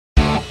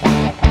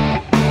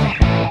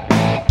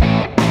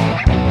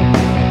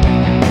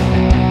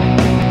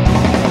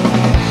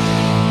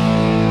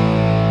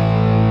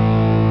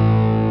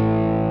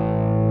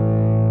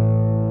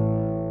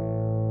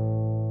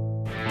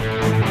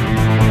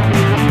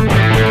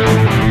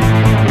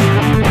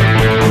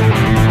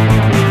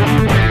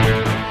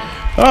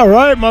All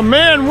right, my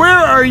man, where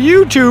are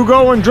you two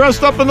going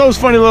dressed up in those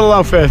funny little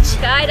outfits?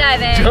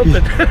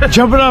 Skydiving.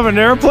 Jumping off an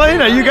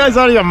airplane? Are you guys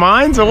out of your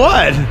minds or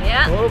what?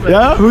 Yeah.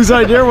 Yeah? Whose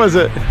idea was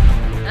it?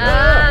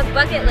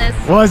 Bucket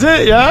list. Was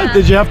it? Yeah?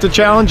 Did you have to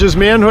challenge his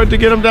manhood to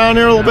get him down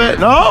here a little bit?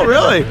 No,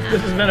 really?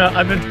 This has been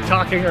I've been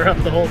talking her up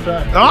the whole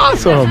time.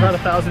 Awesome. About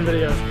 1,000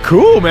 videos.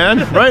 Cool,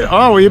 man. Right.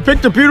 Oh, well, you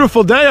picked a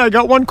beautiful day. I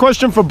got one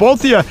question for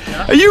both of you.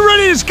 Yeah. Are you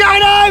ready to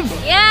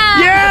skydive?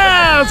 Yeah.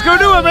 Yeah. Let's go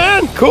do it,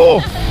 man.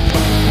 Cool.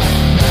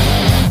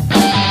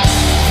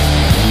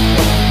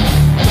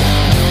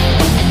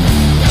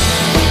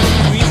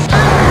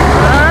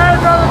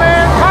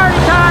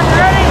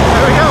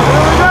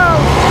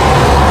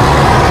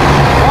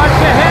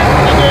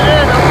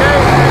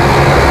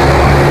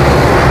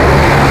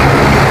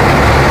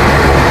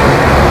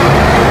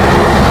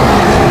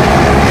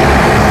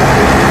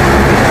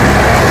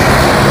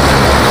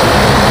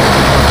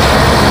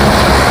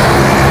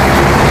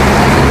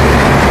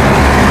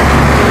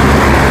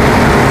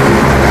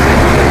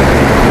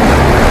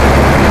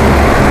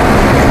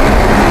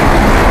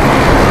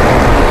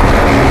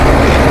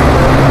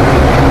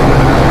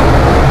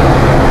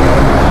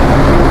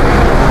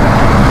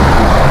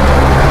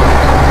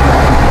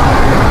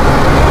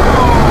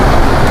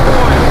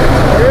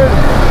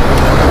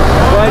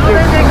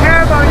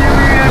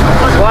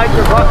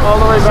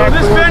 So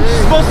this bench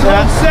is supposed to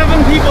hold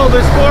 7 people.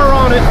 There's 4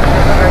 on it.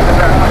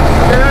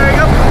 Okay, there you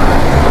go.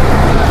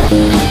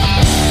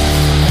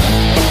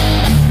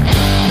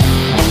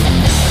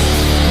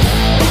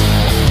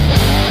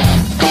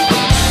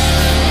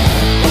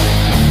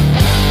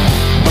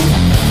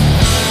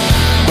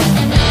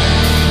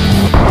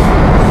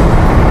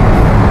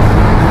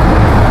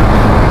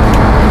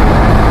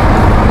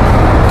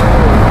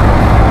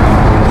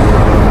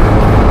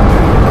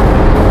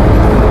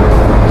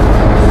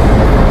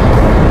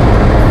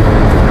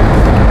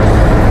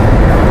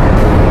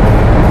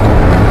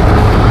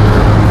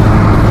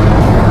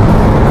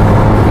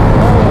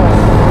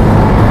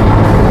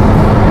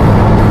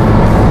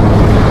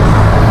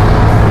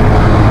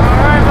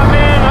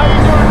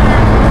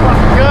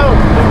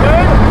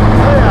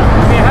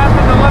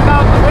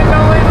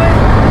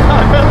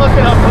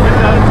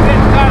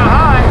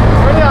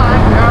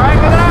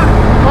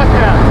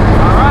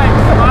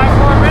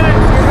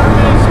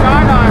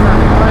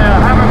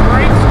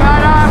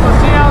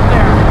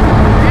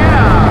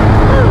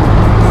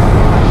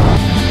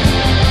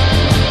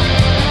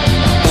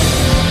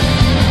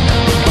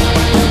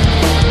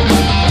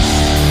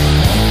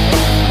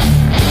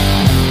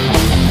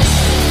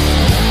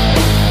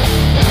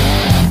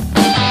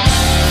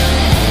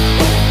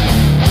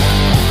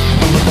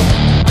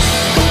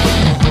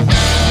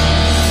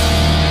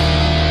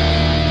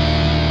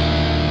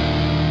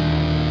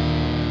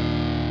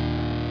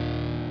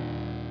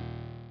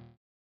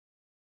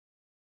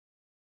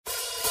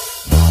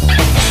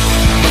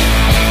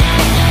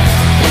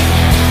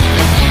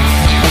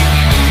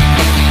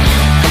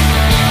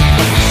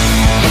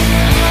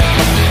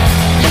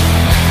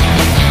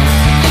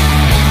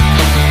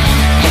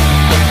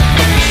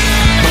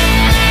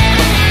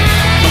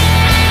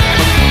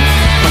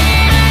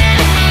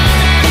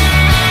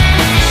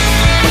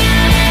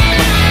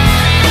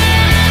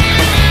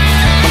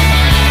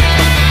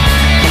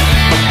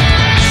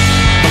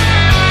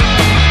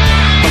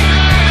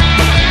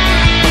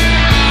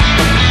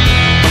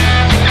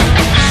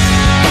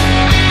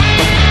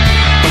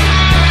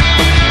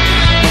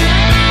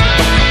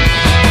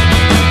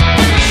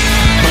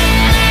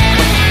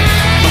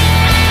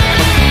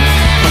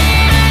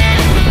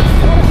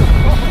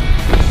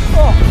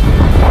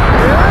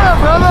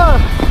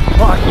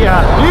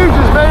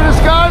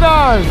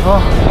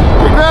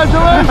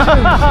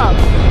 Congratulations!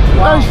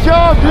 Nice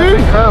job, dude!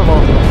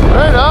 Incredible.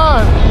 Right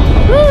on!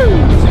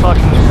 Woo! It's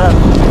fucking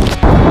incredible.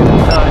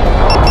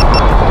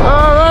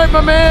 Alright,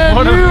 my man,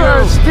 you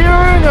are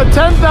steering a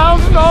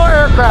 $10,000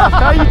 aircraft.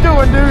 How you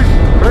doing, dude?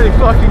 Pretty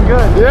fucking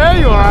good. Yeah,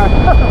 you are.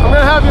 I'm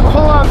gonna have you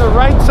pull on the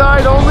right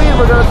side only, and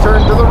we're gonna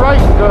turn to the right.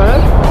 Go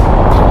ahead.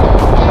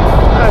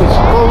 Nice.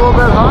 Pull a little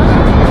bit higher.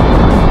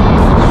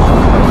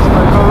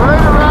 Go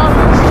right around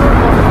and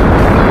circle.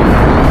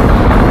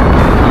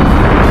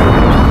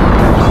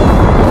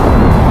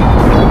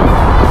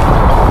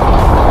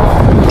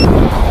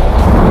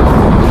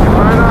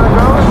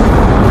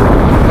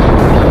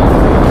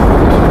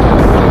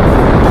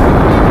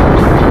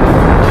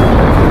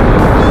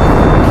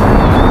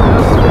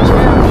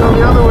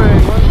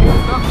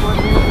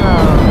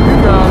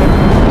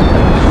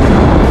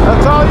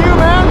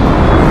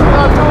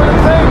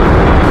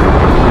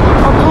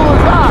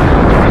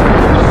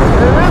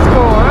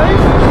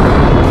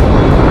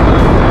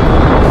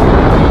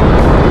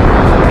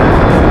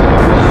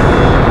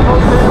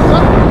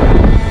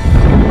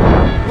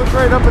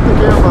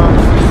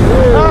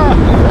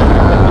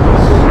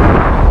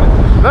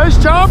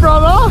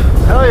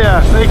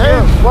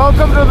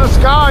 Welcome to the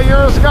sky.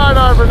 You're a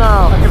skydiver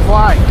now. I can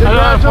fly.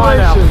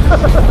 Congratulations.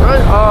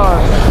 Right on.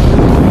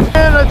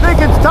 And I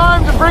think it's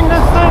time to bring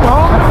this thing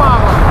home to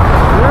mama.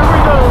 Here we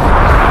go.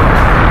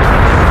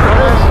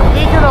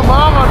 Speaking of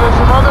mama, does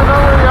your mother know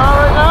where you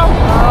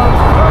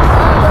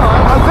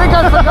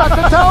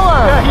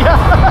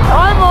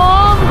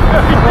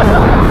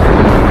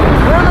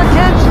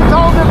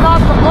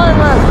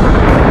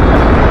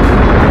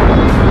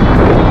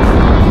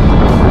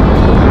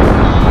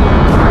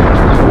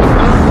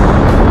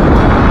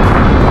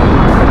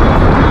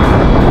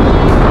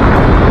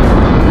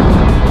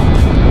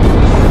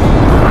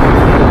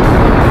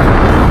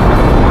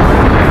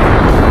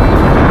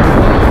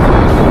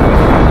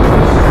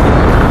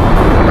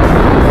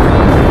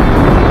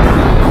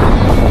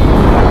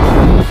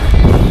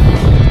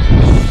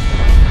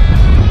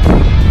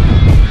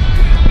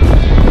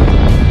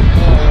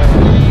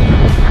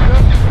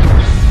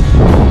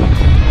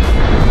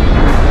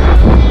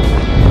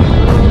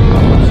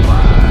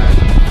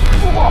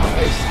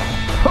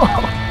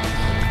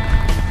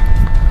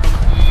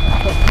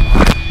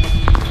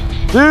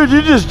Dude,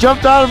 you just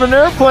jumped out of an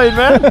airplane,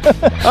 man.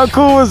 How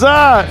cool was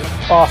that?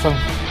 Awesome.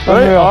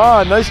 Right? Unreal.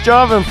 Ah, nice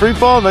job in free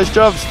fall. Nice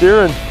job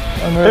steering.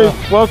 Unreal.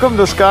 Hey, welcome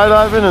to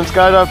skydiving and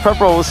Skydive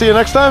Pepperell. We'll see you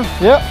next time.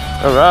 Yep.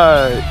 All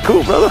right.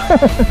 Cool,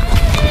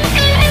 brother.